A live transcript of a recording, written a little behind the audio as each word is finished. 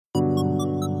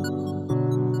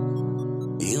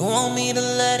want me to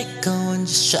let it go and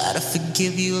just try to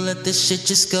forgive you, let this shit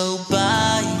just go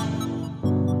by.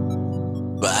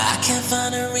 But I can't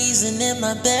find a reason in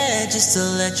my bed just to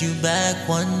let you back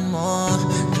one more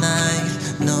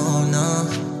night. No, no,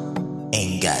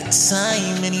 ain't got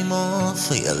time anymore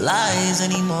for your lies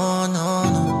anymore. No,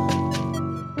 no,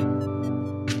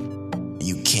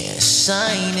 you can't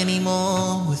shine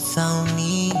anymore without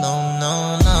me. No,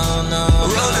 no, no, no.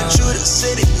 Rolling through the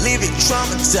city, leave it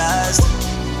traumatized.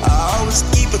 I always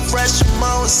keep it fresh and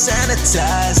more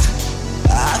sanitized.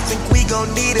 I think we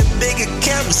gon' need a bigger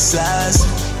camera size.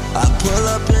 I pull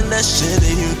up in that shit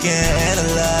that you can't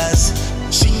analyze.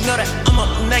 She know that I'm up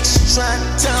next, she trying to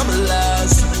tell me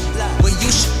lies. Well,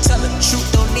 you should tell the truth,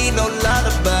 don't need no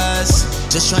lullabies.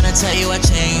 Just tryna tell you I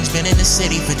changed, been in the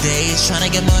city for days,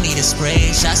 tryna get money to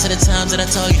spray. Shots of the times that I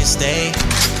told you to stay.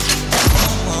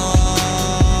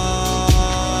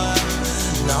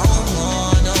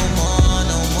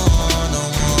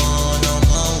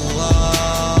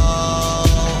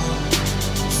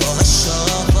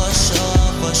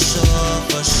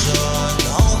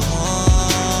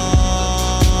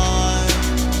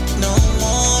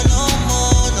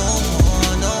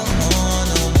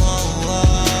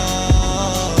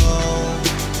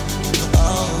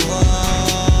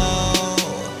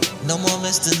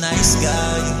 Mr. Nice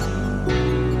Guy.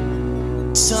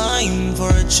 Time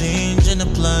for a change in the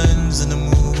plans and the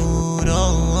mood.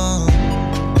 Oh,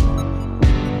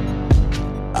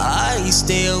 I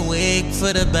stay awake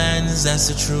for the bands, that's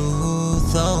the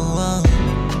truth. Oh,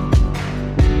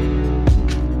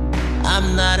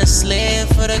 I'm not a slave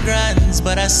for the grands,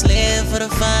 but I slave for the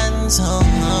fans. Oh,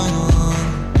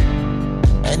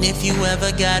 and if you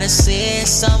ever gotta say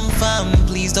something fun,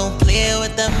 please don't play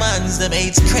with the mans, them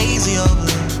hate's crazy over.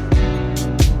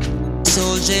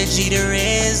 Soldier G to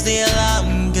raise the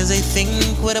alarm, cause they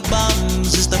think with a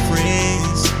bomb's just a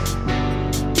phrase.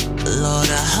 Lord,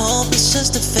 I hope it's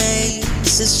just a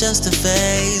phase, it's just a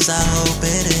phase, I hope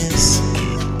it is.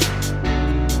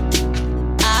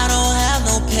 I don't have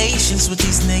no patience with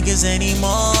these niggas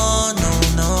anymore, no,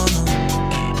 no, no.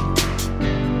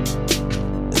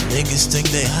 Niggas think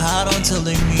they hot until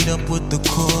they meet up with the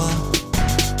core.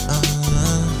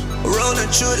 Rolling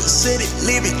through the city,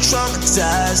 leave it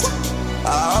traumatized.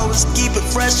 I always keep it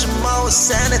fresh and more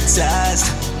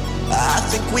sanitized. I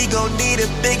think we gon' need a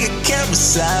bigger camera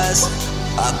size.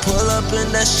 I pull up in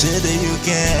that shit that you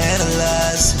can't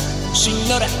analyze. She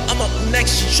know that I'm up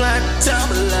next, she trying to tell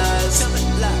me lies.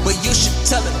 But you should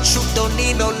tell the truth, don't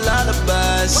need no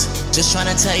lullabies. Just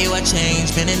tryna tell you I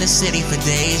changed, been in the city for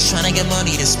days, tryna get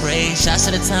money to spray. Shots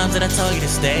of the times that I told you to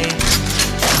stay.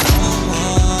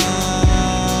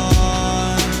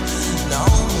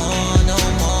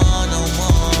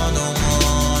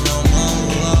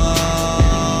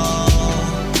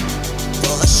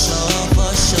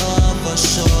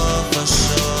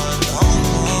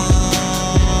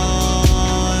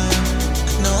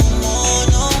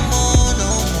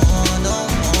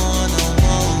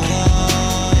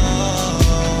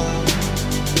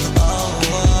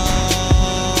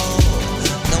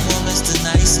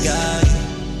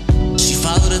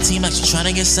 Team like she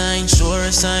tryna get signed, sure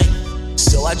a sign.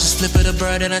 So I just flip her the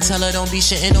bird and I tell her don't be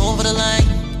shitting over the line.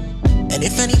 And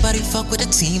if anybody fuck with the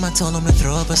team, I told them to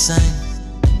throw up a sign.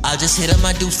 I'll just hit up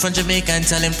my dude from Jamaica and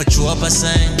tell him for throw up a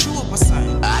sign.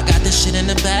 I got this shit in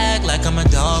the bag like I'm a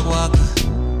dog walker.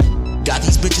 Got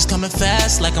these bitches coming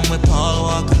fast like I'm with Paul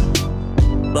Walker.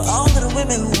 But all of the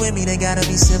women who with me, they gotta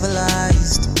be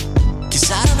civilized.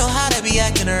 Cause I don't know how they be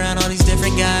acting around all these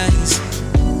different guys.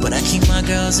 But I keep my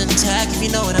girls intact, if you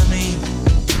know what I mean.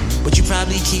 But you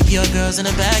probably keep your girls in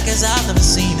the back, cause I've never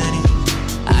seen any.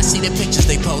 I see the pictures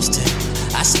they posted,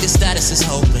 I see the statuses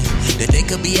hoping that they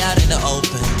could be out in the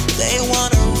open. They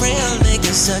want a real nigga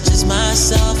such as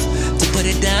myself to put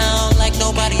it down like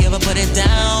nobody ever put it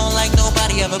down, like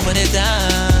nobody ever put it down.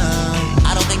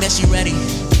 I don't think that she ready.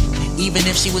 Even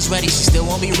if she was ready, she still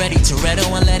won't be ready. Toretto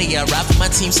and Letty, I ride for my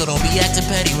team, so don't be acting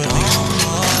petty with me.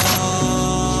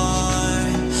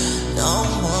 No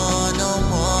more, no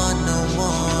more, no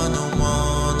more, no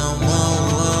more, no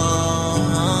more.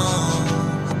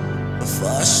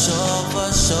 For sure,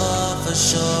 for sure, for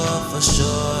sure, for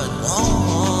sure. No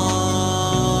more.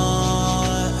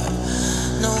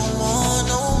 No more,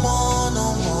 no more, no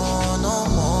more, no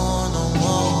more, no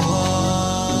more.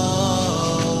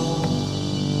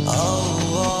 Oh,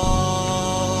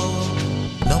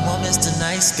 no more Mr.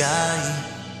 Nice Guy.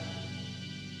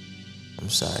 I'm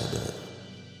sorry, but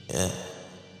yeah.